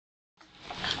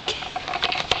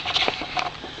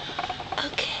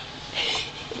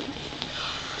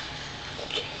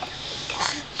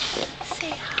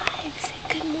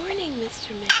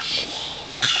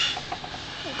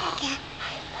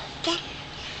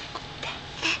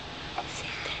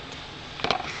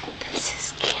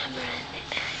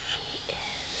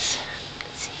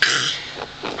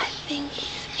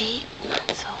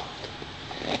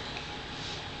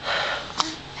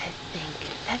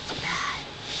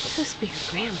supposed to be your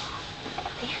grandma. I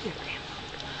am your grandma.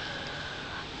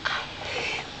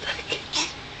 Look at you.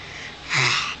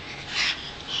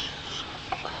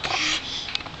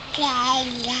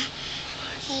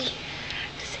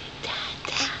 Say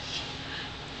Dada.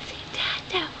 Say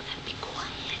Dada. We gotta be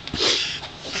quiet.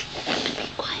 Be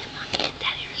quiet, Mommy and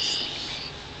Daddy are sleeping.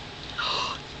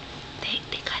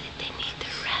 They need to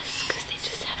rest because they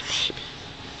just had a baby.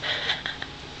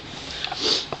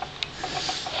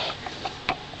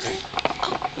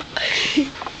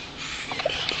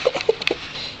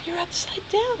 You're upside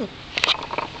down.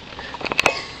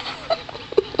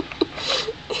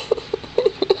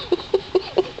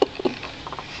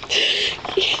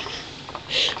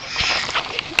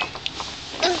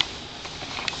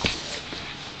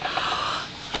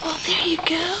 Oh, there you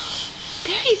go.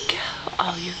 There you go.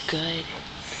 Oh, you're good.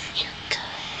 You're good.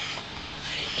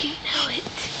 You know it.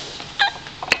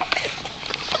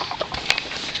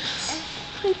 Oh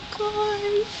my God.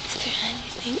 Is there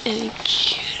anything any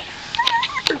cuter?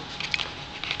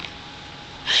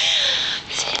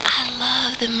 Say, I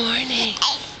love the morning.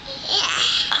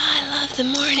 I love the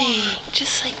morning.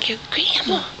 Just like your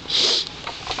grandma.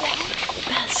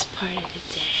 Best part of the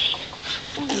day.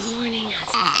 The morning has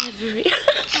every...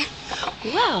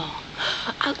 Well,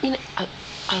 I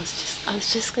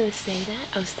was just gonna say that.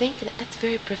 I was thinking that's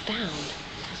very profound.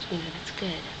 That's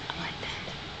good. I like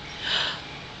that.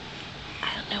 I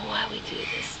don't know why we do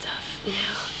this stuff,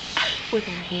 with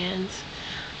our hands.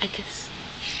 I guess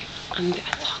I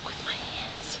talk with my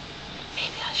hands.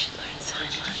 Maybe I should learn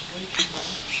sign language.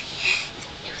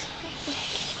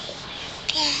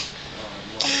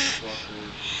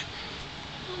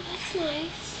 Oh, that's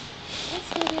nice. That's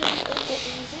gonna be a little bit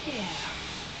over there.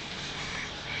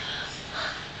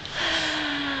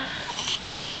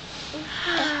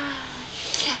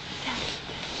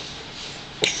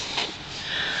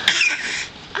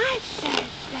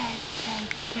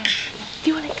 Do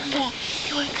you want to come back? Do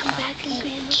you want to come back in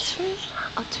Grandma's room?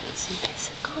 I'll turn some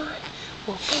music on.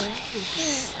 We'll play. We'll be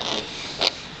silly.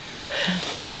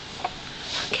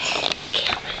 Okay,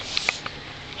 Cameron.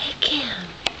 Hey, Cam.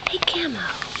 Hey, Camo.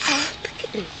 Look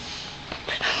at me.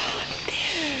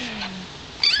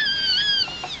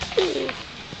 There.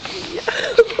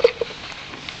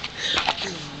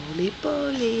 Roly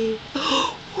poly.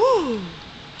 Woo!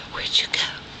 Where'd you go?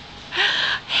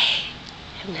 Hey,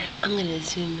 I'm gonna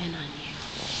zoom in on you.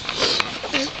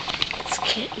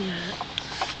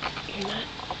 You're not.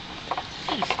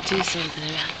 I gotta do something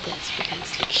about this because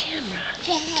the camera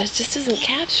just doesn't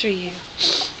capture you.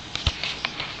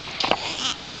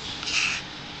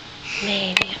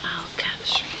 Maybe I'll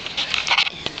capture you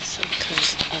in some kind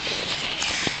of other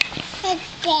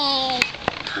way.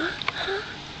 Huh?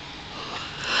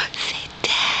 Say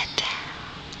Dada.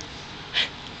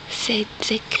 Say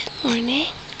good morning.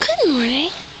 Good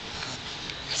morning.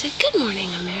 Say good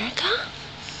morning, America.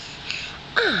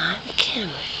 I'm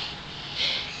Cameron.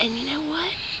 And you know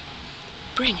what?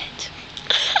 Bring it.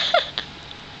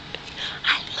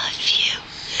 I love you.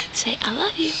 Say I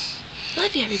love you.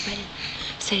 Love you, everybody.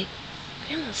 Say,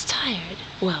 Grandma's tired.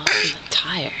 Well, I'm not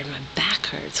tired. My back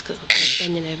hurts because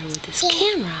I'm bending over with this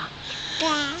camera.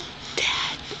 Dad.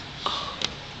 Oh,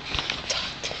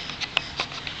 talk to me.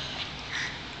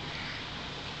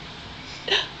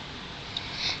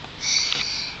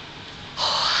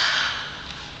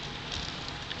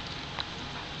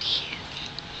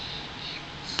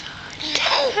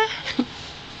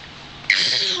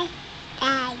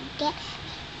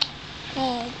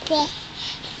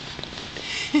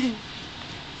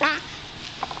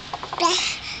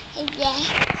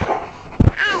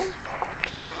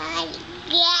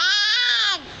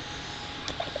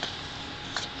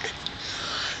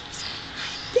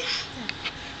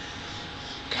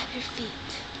 Grab your feet.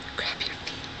 Grab your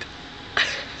feet.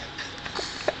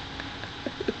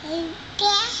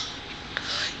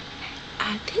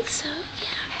 I think so.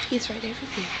 Yeah, he's right over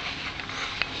there.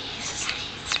 He's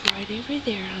right over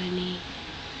there, honey.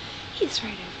 He's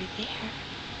right over there.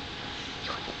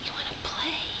 You want to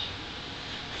play?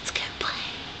 Let's go play.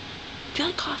 Do you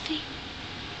like coffee?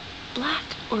 Black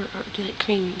or do you like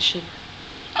cream and sugar?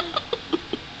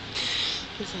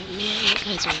 It's like, man, you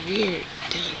guys are weird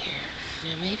down here.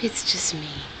 Now maybe it's just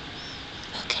me.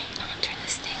 Okay, I'm gonna turn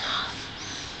this thing off.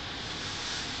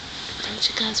 Don't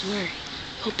you guys worry.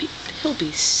 He'll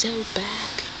be so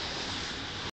back.